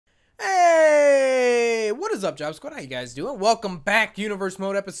What is up, Job Squad? How you guys doing? Welcome back, Universe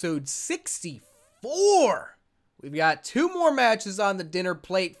Mode episode 64. We've got two more matches on the dinner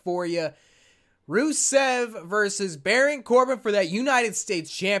plate for you. Rusev versus Baron Corbin for that United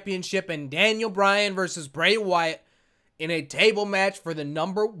States Championship, and Daniel Bryan versus Bray Wyatt in a table match for the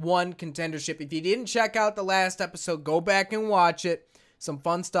 #1 contendership. If you didn't check out the last episode, go back and watch it. Some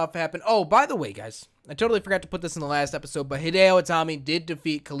fun stuff happened. Oh, by the way, guys, I totally forgot to put this in the last episode, but Hideo Itami did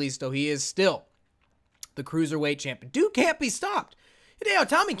defeat Kalisto. He is still the Cruiserweight champion. Dude can't be stopped. Hideo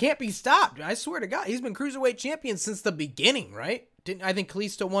Itami can't be stopped. I swear to God, he's been Cruiserweight champion since the beginning, right? I think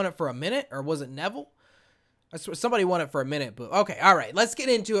Kalisto won it for a minute, or was it Neville? I swear somebody won it for a minute, but okay, all right, let's get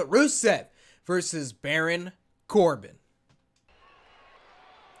into it. Rusev versus Baron Corbin.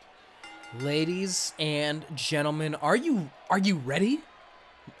 Ladies and gentlemen, are you ready?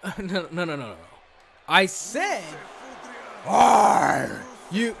 No. I said,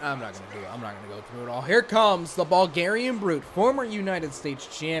 I'm not gonna do it. I'm not gonna go through it all. Here comes the Bulgarian Brute, former United States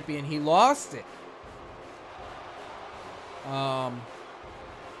champion. He lost it.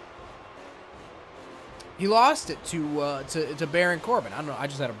 He lost it to Baron Corbin. I don't know. I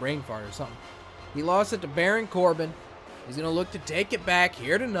just had a brain fart or something. He lost it to Baron Corbin. He's gonna look to take it back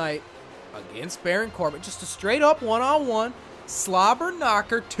here tonight against Baron Corbin. Just a straight up one-on-one slobber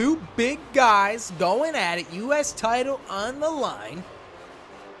knocker. Two big guys going at it. U.S. title on the line.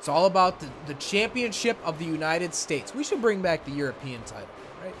 It's all about the championship of the United States. We should bring back the European title,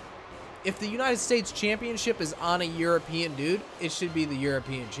 right? If the United States championship is on a European dude, it should be the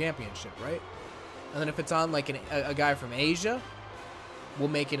European championship, right? And then if it's on like a guy from Asia, we'll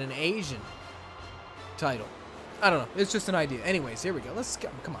make it an Asian title. I don't know. It's just an idea. Anyways, here we go.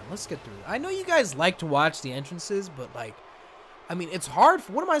 Come on, let's get through it. I know you guys like to watch the entrances, but like, I mean, it's hard.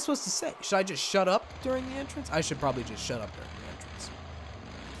 What am I supposed to say? Should I just shut up during the entrance? I should probably just shut up during the entrance.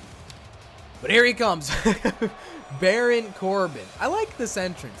 But here he comes. Baron Corbin. I like this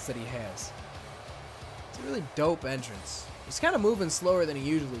entrance that he has. It's a really dope entrance. He's kind of moving slower than he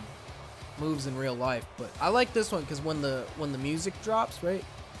usually moves in real life, but I like this one because when the music drops, right?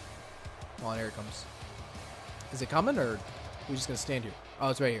 Come on, here it comes. Is it coming, or are we just gonna stand here?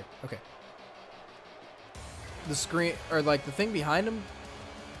 Oh, it's right here. Okay. The screen, or like the thing behind him.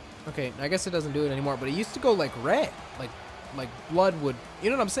 Okay, I guess it doesn't do it anymore, but it used to go like red, like blood would. You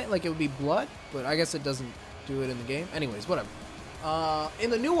know what I'm saying? Like it would be blood, but I guess it doesn't do it in the game. Anyways, whatever. In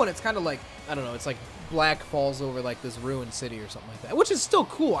the new one, it's kind of like, I don't know. It's like black falls over like this ruined city or something like that, which is still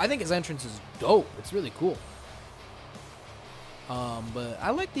cool. I think his entrance is dope. It's really cool. But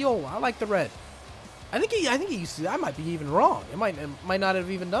I like the red. I think he used to. I might be even wrong. It might not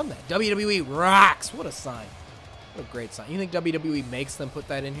have even done that. WWE rocks. What a sign. What a great sign. You think WWE makes them put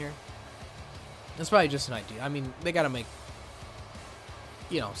that in here? That's probably just an idea. I mean, they got to make,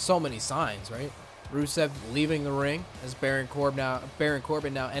 so many signs, right? Rusev leaving the ring as Baron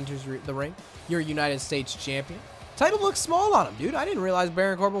Corbin now enters the ring. You're United States champion. Title looks small on him, dude. I didn't realize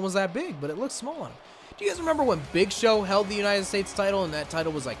Baron Corbin was that big, but it looks small on him. Do you guys remember when Big Show held the United States title and that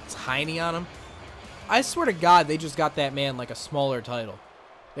title was like tiny on him? I swear to God, they just got that man like a smaller title.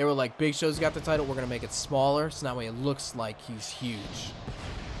 They were like, Big Show's got the title, we're going to make it smaller, so that way it looks like he's huge.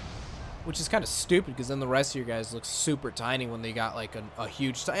 Which is kind of stupid, because then the rest of your guys look super tiny when they got like a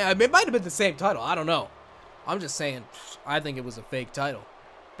huge title. It might have been the same title, I don't know. I'm just saying, I think it was a fake title.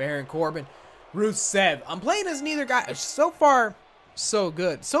 Baron Corbin, Rusev. I'm playing as neither guy. So far, so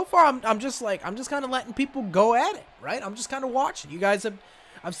good. So far, I'm just kind of letting people go at it, right? I'm just kind of watching. You guys have...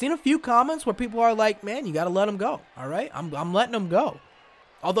 I've seen a few comments where people are like, man, you got to let them go, all right? I'm letting them go.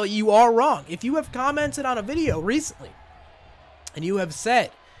 Although you are wrong. If you have commented on a video recently and you have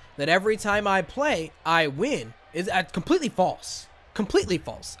said that every time I play, I win, is completely false. Completely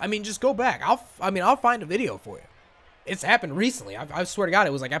false. I mean, just go back. I'll find a video for you. It's happened recently. I swear to God,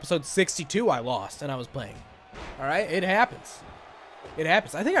 it was like episode 62 I lost and I was playing. All right? It happens. It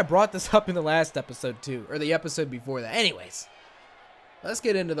happens. I think I brought this up in the last episode too, or the episode before that. Anyways. Let's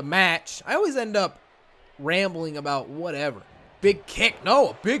get into the match. I always end up rambling about whatever. Big kick. No,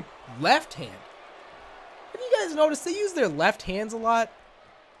 a big left hand. Have you guys noticed they use their left hands a lot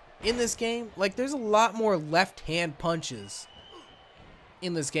in this game? Like, there's a lot more left hand punches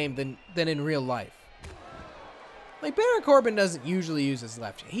in this game than in real life. Like, Baron Corbin doesn't usually use his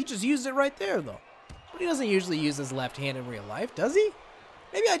left hand. He just used it right there, though. But he doesn't usually use his left hand in real life, does he?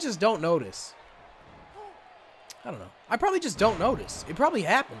 Maybe I just don't notice. I don't know. I probably just don't notice. It probably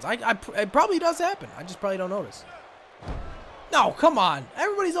happens. It probably does happen. I just probably don't notice. No, come on.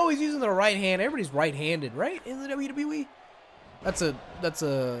 Everybody's always using their right hand. Everybody's right-handed, right? In the WWE. That's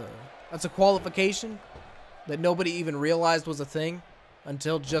a qualification that nobody even realized was a thing.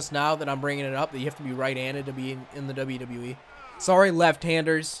 until just now that I'm bringing it up, that you have to be right-handed to be in the WWE. Sorry,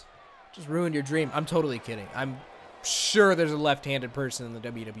 left-handers. Just ruined your dream. I'm totally kidding. I'm sure there's a left-handed person in the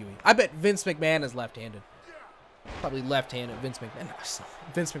WWE. I bet Vince McMahon is left-handed. Probably left-handed Vince McMahon.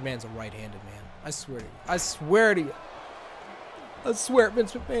 Vince McMahon's a right-handed man. I swear to you. I swear to you. I swear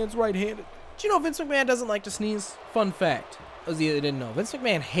Vince McMahon's right-handed. Do you know Vince McMahon doesn't like to sneeze? Fun fact. Those of you that didn't know. Vince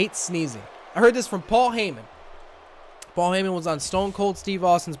McMahon hates sneezing. I heard this from Paul Heyman. Paul Heyman was on Stone Cold Steve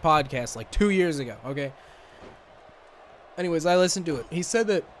Austin's podcast like 2 years ago, okay? Anyways, I listened to it. He said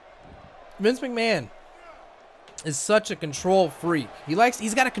that Vince McMahon is such a control freak.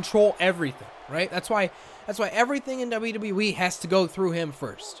 He's got to control everything, right? That's why everything in WWE has to go through him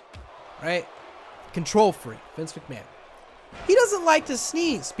first, right? Control freak, Vince McMahon. He doesn't like to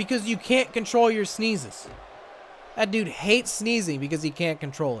sneeze because you can't control your sneezes. That dude hates sneezing because he can't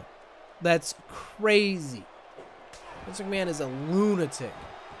control it. That's crazy. Vince McMahon is a lunatic.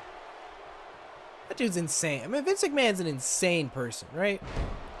 That dude's insane. I mean, Vince McMahon's an insane person, right?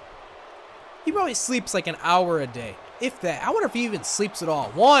 He probably sleeps like an hour a day, if that. I wonder if he even sleeps at all.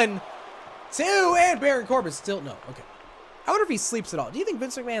 1, 2, and Baron Corbin still no. Okay. I wonder if he sleeps at all. Do you think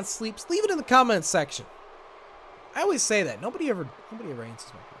Vince McMahon sleeps? Leave it in the comments section. I always say that. Nobody ever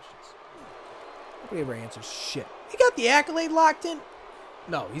answers my questions. Nobody ever answers shit. He got the accolade locked in?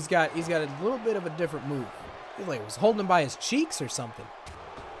 No, he's got a little bit of a different move. He like was holding him by his cheeks or something.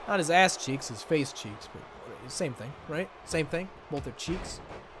 Not his ass cheeks, his face cheeks, but same thing, right? Same thing. Both their cheeks.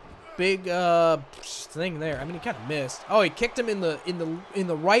 Big thing there. I mean, he kind of missed. Oh, he kicked him in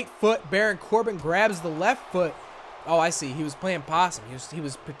the right foot. Baron Corbin grabs the left foot. Oh, I see. He was playing possum. He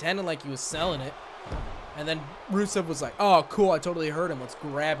was pretending like he was selling it. And then Rusev was like, oh, cool, I totally heard him. Let's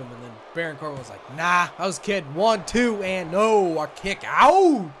grab him. And then Baron Corbin was like, nah, I was kidding. 1, 2, and no. A kick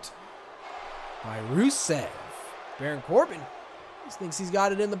out by Rusev. Baron Corbin just thinks he's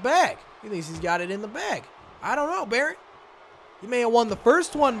got it in the bag. He thinks he's got it in the bag. I don't know, Baron. He may have won the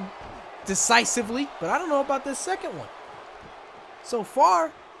first one decisively, but I don't know about this second one. So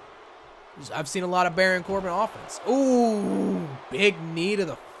far, I've seen a lot of Baron Corbin offense. Ooh, big knee to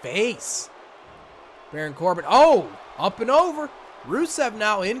the face. Baron Corbin, oh, up and over. Rusev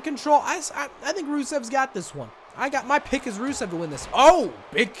now in control. I think Rusev's got this one. My pick is Rusev to win this. Oh,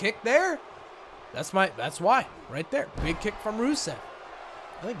 big kick there. That's why, right there. Big kick from Rusev.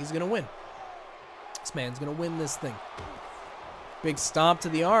 I think he's going to win. This man's going to win this thing. Big stomp to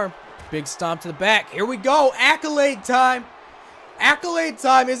the arm. Big stomp to the back. Here we go. Accolade time. Accolade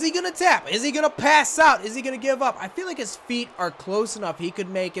time. Is he going to tap? Is he going to pass out? Is he going to give up? I feel like his feet are close enough. He could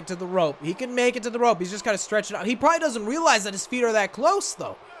make it to the rope. He can make it to the rope. He's just got to stretch it out. He probably doesn't realize that his feet are that close,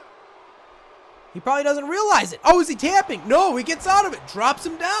 though. He probably doesn't realize it. Oh, is he tapping? No, he gets out of it. Drops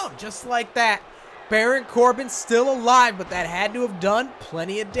him down. Just like that. Baron Corbin still alive, but that had to have done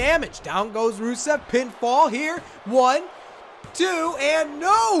plenty of damage. Down goes Rusev. Pinfall here. 1, 2, and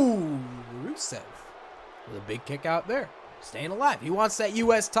no! Rusev with a big kick out there. Staying alive. He wants that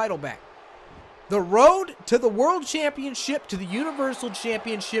U.S. title back. The road to the World Championship, to the Universal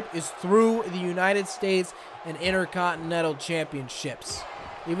Championship, is through the United States and Intercontinental Championships.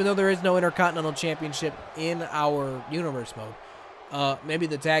 Even though there is no Intercontinental Championship in our Universe mode. Maybe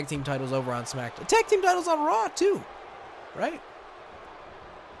the tag team title's over on SmackDown. The tag team title's on Raw, too. Right?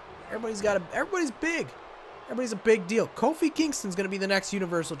 Everybody's big. Everybody's a big deal. Kofi Kingston's going to be the next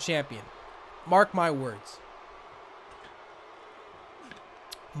Universal Champion. Mark my words.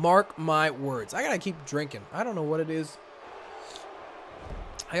 Mark my words. I got to keep drinking. I don't know what it is.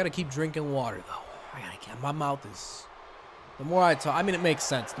 I got to keep drinking water, though. My mouth is... The more I talk... I mean, it makes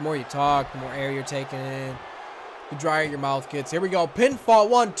sense. The more you talk, the more air you're taking in. The drier your mouth gets. Here we go. Pinfall.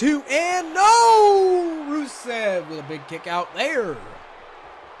 1, 2, and no! Rusev with a big kick out there.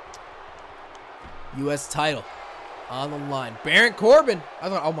 U.S. title on the line. Baron Corbin. I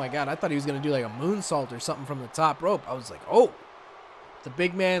thought, oh my God, I thought he was going to do like a moonsault or something from the top rope. I was like, oh, the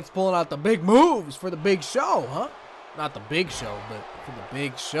big man's pulling out the big moves for the big show, huh? Not the big show, but for the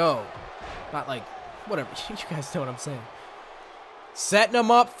big show. Not like, whatever. You guys know what I'm saying. Setting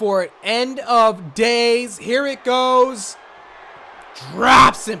him up for it. End of days. Here it goes.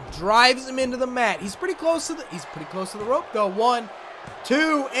 Drops him. Drives him into the mat. He's pretty close to the rope though. 1,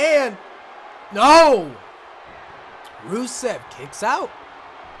 2, and no! Rusev kicks out.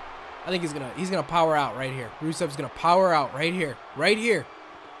 I think he's gonna power out right here. Rusev's gonna power out right here. Right here.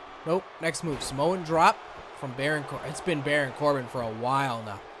 Nope. Next move. Samoan drop from Baron Corbin. It's been Baron Corbin for a while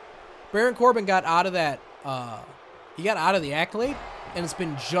now. Baron Corbin got out of that he got out of the accolade, and it's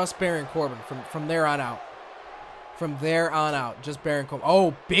been just Baron Corbin from there on out. From there on out. Just Baron Corbin.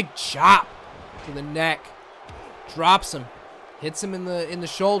 Oh, big chop to the neck. Drops him. Hits him in the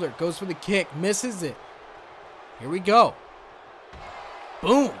shoulder. Goes for the kick. Misses it. Here we go.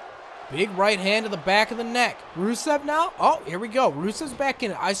 Boom. Big right hand to the back of the neck. Rusev now. Oh, here we go. Rusev's back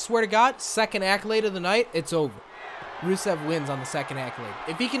in it. I swear to God, second accolade of the night, it's over. Rusev wins on the second accolade.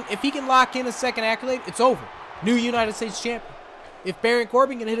 If he can lock in a second accolade, it's over. New United States champion. If Baron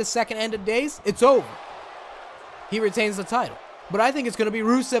Corbin can hit his second end of days, it's over. He retains the title. But I think it's going to be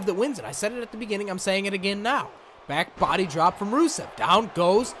Rusev that wins it. I said it at the beginning. I'm saying it again now. Back body drop from Rusev. Down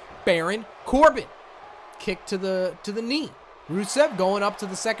goes Baron Corbin. Kick to the knee. Rusev going up to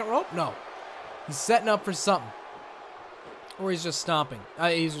the second rope? No. He's setting up for something. Or he's just stomping.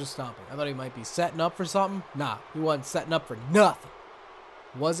 He's just stomping. I thought he might be setting up for something. Nah, he wasn't setting up for nothing.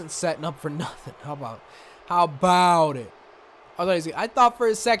 Wasn't setting up for nothing. How about it? I thought for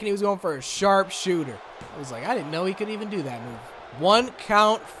a second he was going for a sharpshooter. I was like, I didn't know he could even do that move. 1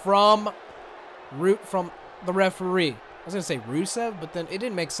 count from the referee. I was gonna say Rusev, but then it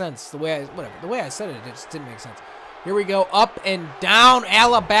didn't make sense. The way I said it, it just didn't make sense. Here we go, up and down,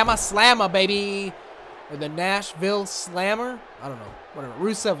 Alabama Slammer, baby. Or the Nashville Slammer. I don't know. Whatever.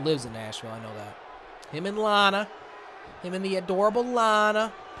 Rusev lives in Nashville. I know that. Him and Lana. Him and the adorable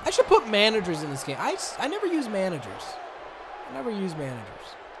Lana. I should put managers in this game. I never use managers.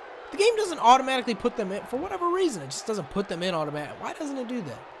 The game doesn't automatically put them in. For whatever reason, it just doesn't put them in automatically. Why doesn't it do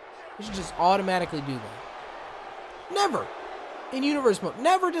that? It should just automatically do that. Never. In universe mode,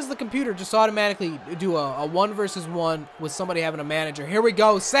 never does the computer just automatically do a 1 versus 1 with somebody having a manager. Here we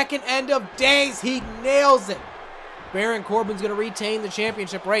go. Second end of days. He nails it. Baron Corbin's going to retain the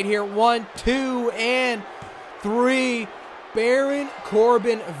championship right here. 1, 2, and 3. Baron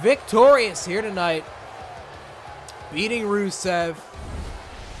Corbin victorious here tonight. Beating Rusev.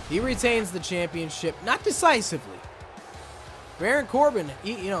 He retains the championship, not decisively. Baron Corbin,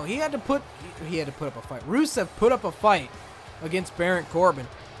 he had to put up a fight. Rusev put up a fight against Baron Corbin.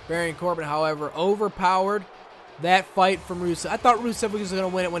 Baron Corbin, however, overpowered that fight from Rusev. I thought Rusev was going to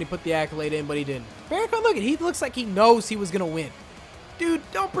win it when he put the accolade in, but he didn't. Baron Corbin, look, he looks like he knows he was going to win. Dude,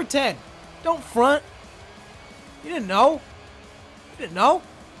 don't pretend. Don't front. You didn't know.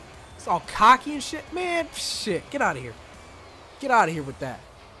 It's all cocky and shit. Man, shit. Get out of here. Get out of here with that.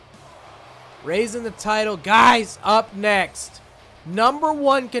 Raising the title. Guys, up next.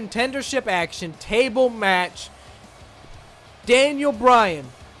 #1 contendership action. Table match. Daniel Bryan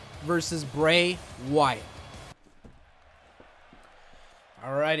versus Bray Wyatt.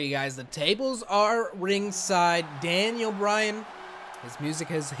 Alrighty, guys. The tables are ringside. Daniel Bryan, his music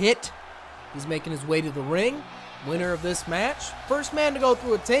has hit. He's making his way to the ring. Winner of this match. First man to go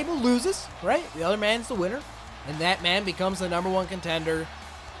through a table loses, right? The other man's the winner. And that man becomes the #1 contender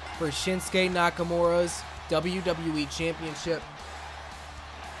for Shinsuke Nakamura's WWE Championship.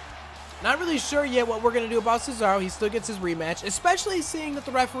 Not really sure yet what we're going to do about Cesaro. He still gets his rematch, especially seeing that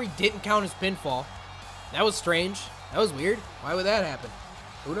the referee didn't count his pinfall. That was strange. That was weird. Why would that happen?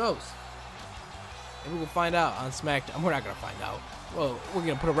 Who knows? Maybe we'll find out on SmackDown. We're not going to find out. Well, we're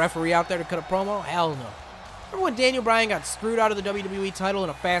going to put a referee out there to cut a promo? Hell no. Remember when Daniel Bryan got screwed out of the WWE title in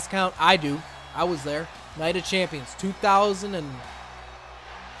a fast count? I do. I was there. Night of Champions. 2000 and...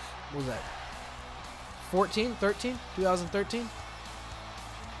 what was that? 14? 13? 2013?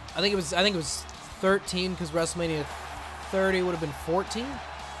 I think it was 13 because WrestleMania 30 would have been 14.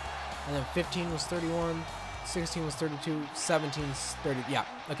 And then 15 was 31. 16 was 32. 17 is 30. Yeah.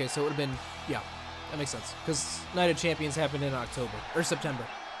 Okay, so it would have been... yeah. That makes sense. Because Night of Champions happened in October. Or September.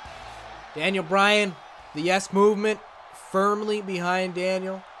 Daniel Bryan... the Yes Movement firmly behind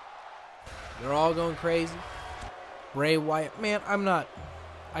Daniel. They're all going crazy. Bray Wyatt. Man,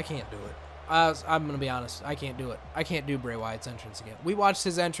 I can't do it. I'm going to be honest. I can't do it. I can't do Bray Wyatt's entrance again. We watched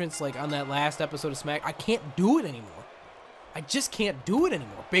his entrance like on that last episode of Smack. I can't do it anymore. I just can't do it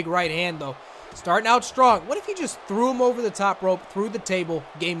anymore. Big right hand, though. Starting out strong. What if you just threw him over the top rope, through the table,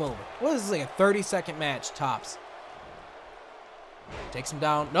 game over? What is this, like a 30-second match, tops? Takes him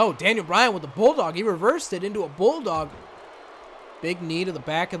down. No, Daniel Bryan with the Bulldog. He reversed it into a Bulldog. Big knee to the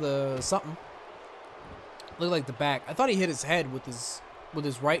back of the something. Looked like the back. I thought he hit his head with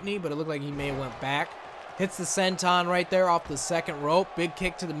his right knee, but it looked like he may have went back. Hits the senton right there off the second rope. Big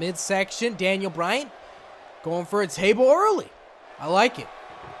kick to the midsection. Daniel Bryan going for a table early. I like it.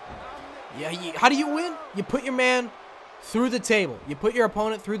 Yeah, how do you win? You put your man through the table. You put your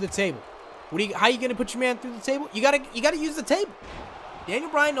opponent through the table. How are you gonna put your man through the table? You gotta use the table. Daniel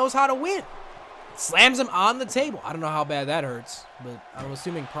Bryan knows how to win. Slams him on the table. I don't know how bad that hurts, but I'm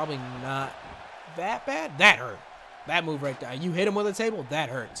assuming probably not that bad. That hurt. That move right there. You hit him with a table, that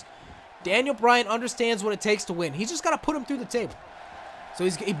hurts. Daniel Bryan understands what it takes to win. He's just gotta put him through the table. So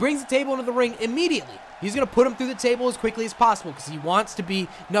he brings the table into the ring immediately. He's going to put him through the table as quickly as possible because he wants to be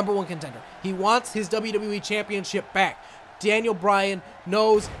 #1 contender. He wants his WWE Championship back. Daniel Bryan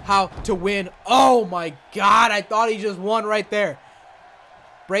knows how to win. Oh my God, I thought he just won right there.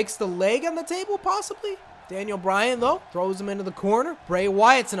 Breaks the leg on the table, possibly. Daniel Bryan, though, throws him into the corner. Bray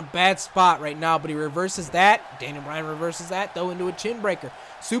Wyatt's in a bad spot right now, but he reverses that. Daniel Bryan reverses that, though, into a chin breaker.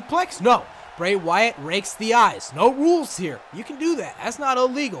 Suplex? No. Bray Wyatt rakes the eyes. No rules here. You can do that. That's not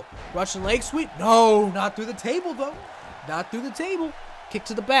illegal. Russian leg sweep? No, not through the table, though. Not through the table. Kick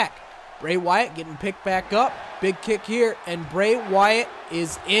to the back. Bray Wyatt getting picked back up. Big kick here, and Bray Wyatt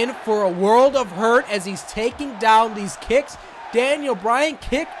is in for a world of hurt as he's taking down these kicks. Daniel Bryan,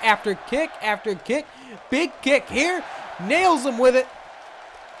 kick after kick after kick. Big kick here. Nails him with it.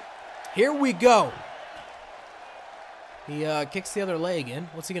 Here we go. He kicks the other leg in.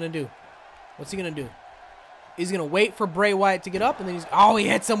 What's he going to do? What's he going to do? He's going to wait for Bray Wyatt to get up, and then he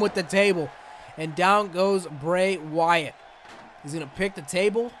hits him with the table. And down goes Bray Wyatt. He's going to pick the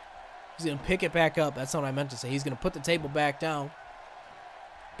table. He's going to pick it back up. That's not what I meant to say. He's going to put the table back down.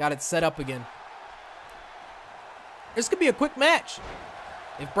 Got it set up again. This could be a quick match.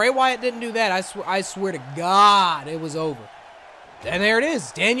 If Bray Wyatt didn't do that, I swear to God, it was over. And there it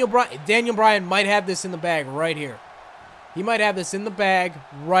is. Daniel Bryan might have this in the bag right here. He might have this in the bag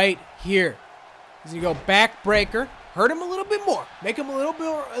right here. He's going to go backbreaker. Hurt him a little bit more. Make him a little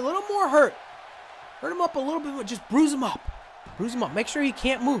more hurt. Hurt him up a little bit more. Just bruise him up. Bruise him up. Make sure he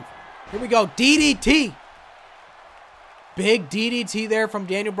can't move. Here we go. DDT. Big DDT there from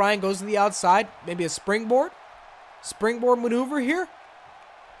Daniel Bryan. Goes to the outside. Maybe a springboard. Springboard maneuver here.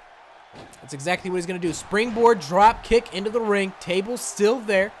 That's exactly what he's going to do. Springboard drop kick into the ring. Table still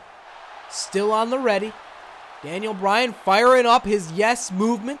there. Still on the ready. Daniel Bryan firing up his yes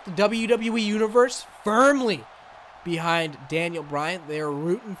movement. The WWE Universe firmly behind Daniel Bryan. They are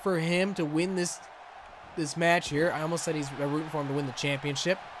rooting for him to win this match here. I almost said they're rooting for him to win the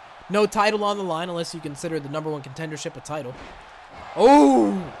championship. No title on the line unless you consider the #1 contendership a title.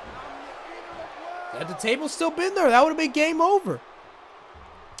 Oh! Had the table still been there, that would have been game over.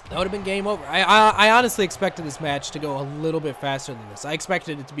 That would have been game over. I honestly expected this match to go a little bit faster than this. I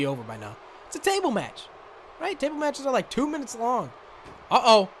expected it to be over by now. It's a table match, right? Table matches are like 2 minutes long.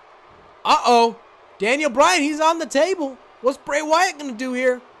 Uh-oh. Uh-oh. Daniel Bryan, he's on the table. What's Bray Wyatt going to do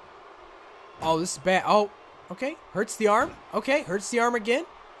here? Oh, this is bad. Oh, okay. Hurts the arm. Okay, hurts the arm again.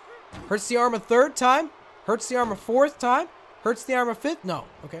 Hurts the arm a third time. Hurts the arm a fourth time. Hurts the arm a fifth. No,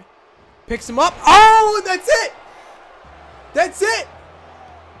 okay. Picks him up. Oh, and that's it. That's it.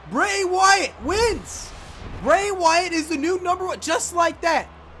 Bray Wyatt wins. Bray Wyatt is the new #1. Just like that.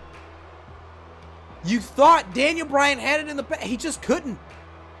 You thought Daniel Bryan had it in the back. He just couldn't.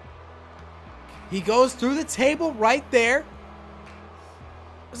 He goes through the table right there. It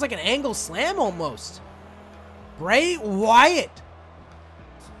was like an angle slam almost. Bray Wyatt.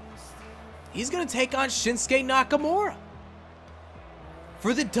 He's going to take on Shinsuke Nakamura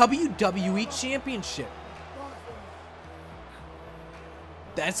for the WWE Championship.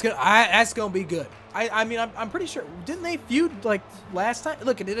 That's gonna be good. I mean, I'm pretty sure. Didn't they feud like last time?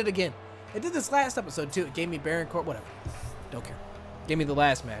 Look, it did it again. It did this last episode too. It gave me Baron Corbin. Whatever. Don't care. Gave me the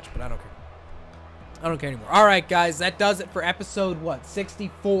last match, but I don't care. I don't care anymore. All right, guys, that does it for episode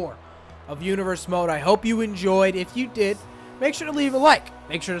 64 of Universe Mode. I hope you enjoyed. If you did, make sure to leave a like.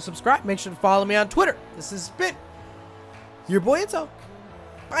 Make sure to subscribe. Make sure to follow me on Twitter. This has been your boy Enzo.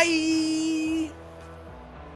 Bye.